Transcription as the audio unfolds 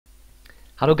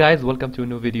Hello guys, welcome to a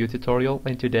new video tutorial,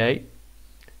 and today,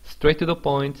 straight to the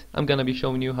point, I'm gonna be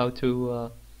showing you how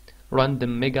to run the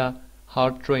mega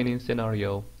hard training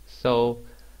scenario. So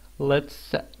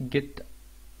let's get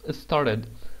started,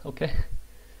 okay?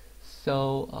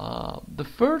 So the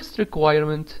first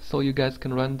requirement so you guys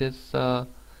can run this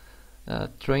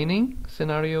training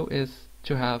scenario is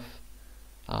to have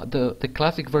the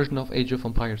classic version of Age of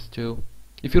Empires 2.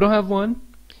 If you don't have one,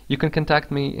 you can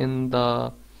contact me in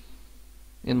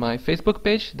my Facebook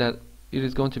page, that it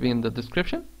is going to be in the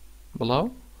description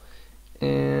below,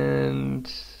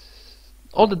 and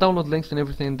all the download links and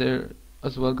everything there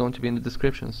as well going to be in the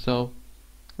description. So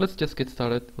let's just get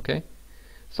started, okay?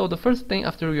 So the first thing,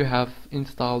 after you have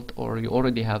installed or you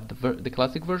already have the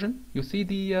classic version, you see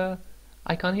the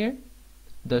icon here,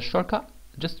 the shortcut.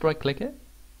 Just right click it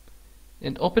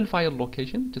and open file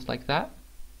location, just like that.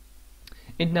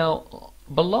 And now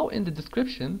below in the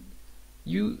description,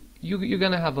 you're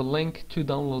gonna have a link to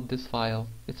download this file.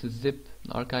 It's a zip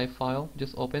archive file.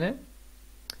 Just open it,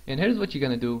 and here's what you're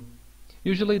gonna do.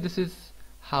 Usually this is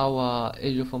how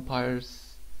Age of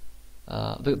Empires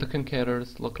the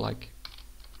Conquerors look like.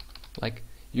 Like,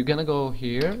 you're gonna go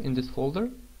here in this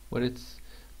folder where it's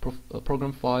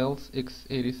program files,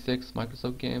 x86,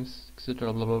 Microsoft games,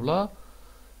 etc, blah blah blah.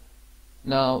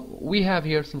 Now we have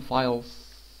here some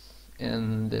files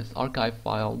in this archive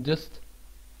file. Just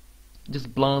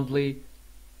bluntly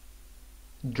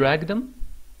drag them,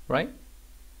 right?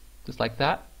 Just like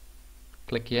that.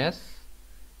 Click yes,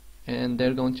 and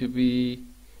they're going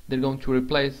to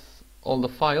replace all the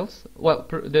files. Well,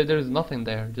 there is nothing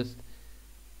there. Just,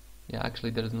 yeah,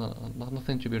 actually there is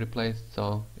nothing to be replaced,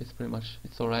 so it's pretty much,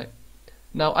 it's alright.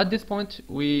 Now at this point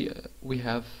we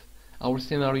have our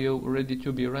scenario ready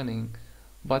to be running,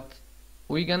 but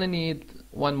we're gonna need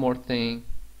one more thing.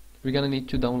 We're gonna need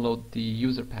to download the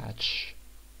user patch.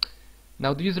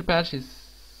 Now the user patch is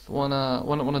one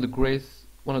of the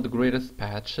greatest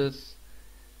patches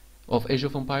of Age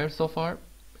of Empires so far,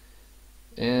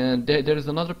 and there is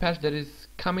another patch that is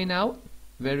coming out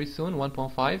very soon.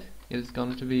 1.5 is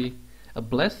going to be a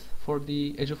bliss for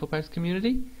the Age of Empires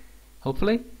community,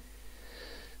 hopefully.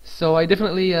 So I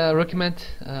definitely recommend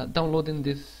downloading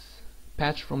this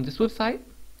patch from this website,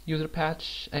 user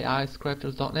patch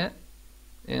AI-scripters.net.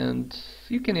 And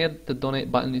you can hit the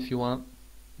donate button if you want.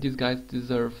 These guys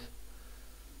deserve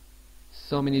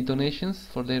so many donations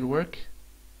for their work.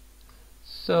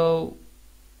 So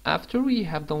after we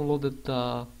have downloaded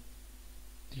the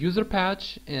user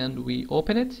patch and we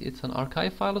open it, it's an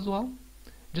archive file as well.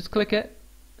 Just click it,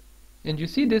 and you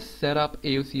see this setup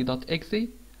aoc.exe.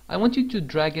 I want you to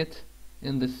drag it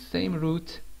in the same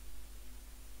root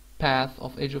path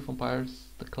of Age of Empires,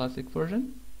 the classic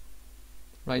version.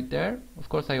 Right there. Of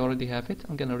course I already have it.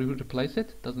 I'm gonna replace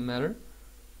it, doesn't matter.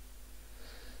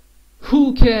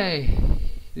 Okay,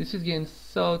 this is getting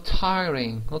so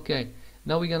tiring. Okay,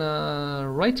 now we're gonna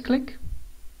right click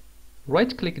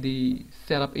the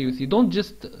setup AOC. Don't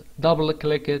just double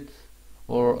click it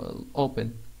or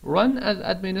open. Run as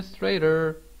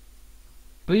administrator.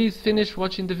 Please finish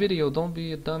watching the video. Don't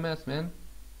be a dumbass, man.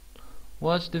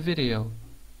 Watch the video.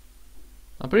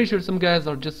 I'm pretty sure some guys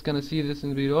are just gonna see this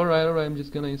and be alright, I'm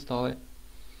just gonna install it.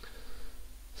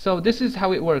 So this is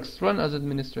how it works. Run as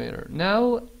administrator.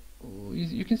 Now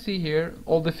you can see here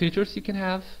all the features you can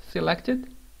have selected.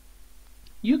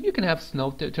 You can have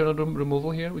snow turtle removal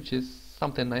here, which is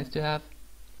something nice to have.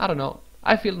 I don't know,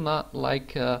 I feel not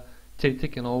like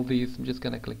taking all these. I'm just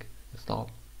gonna click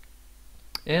install,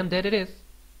 and there it is.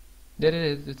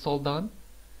 It's all done.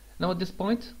 Now at this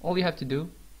point, all you have to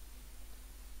do,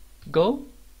 go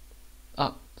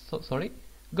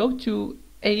to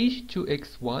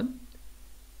H2X1,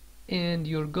 and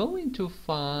you're going to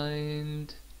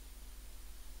find,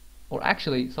 or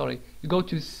actually, sorry, you go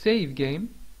to save game,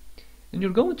 and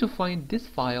you're going to find this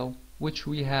file which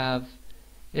we have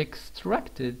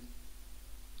extracted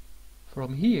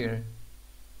from here.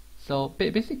 So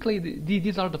basically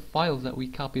these are the files that we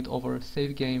copied over a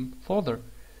save game folder.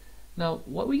 Now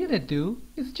what we're gonna do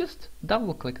is just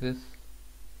double click this.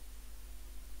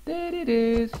 There it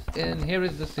is, and here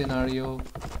is the scenario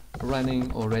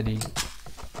running already.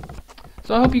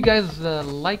 So I hope you guys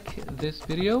like this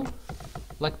video,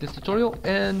 like this tutorial,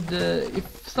 and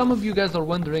if some of you guys are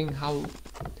wondering how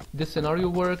this scenario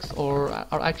works, or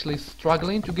are actually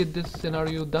struggling to get this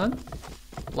scenario done,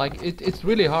 like it's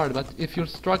really hard, but if you're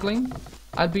struggling,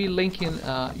 I'll be linking,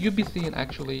 you'll be seeing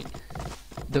actually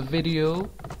the video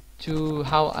to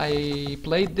how I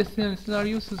played this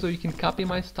scenario, so you can copy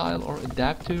my style or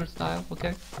adapt to your style.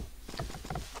 Okay,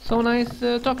 so nice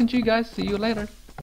talking to you guys. See you later.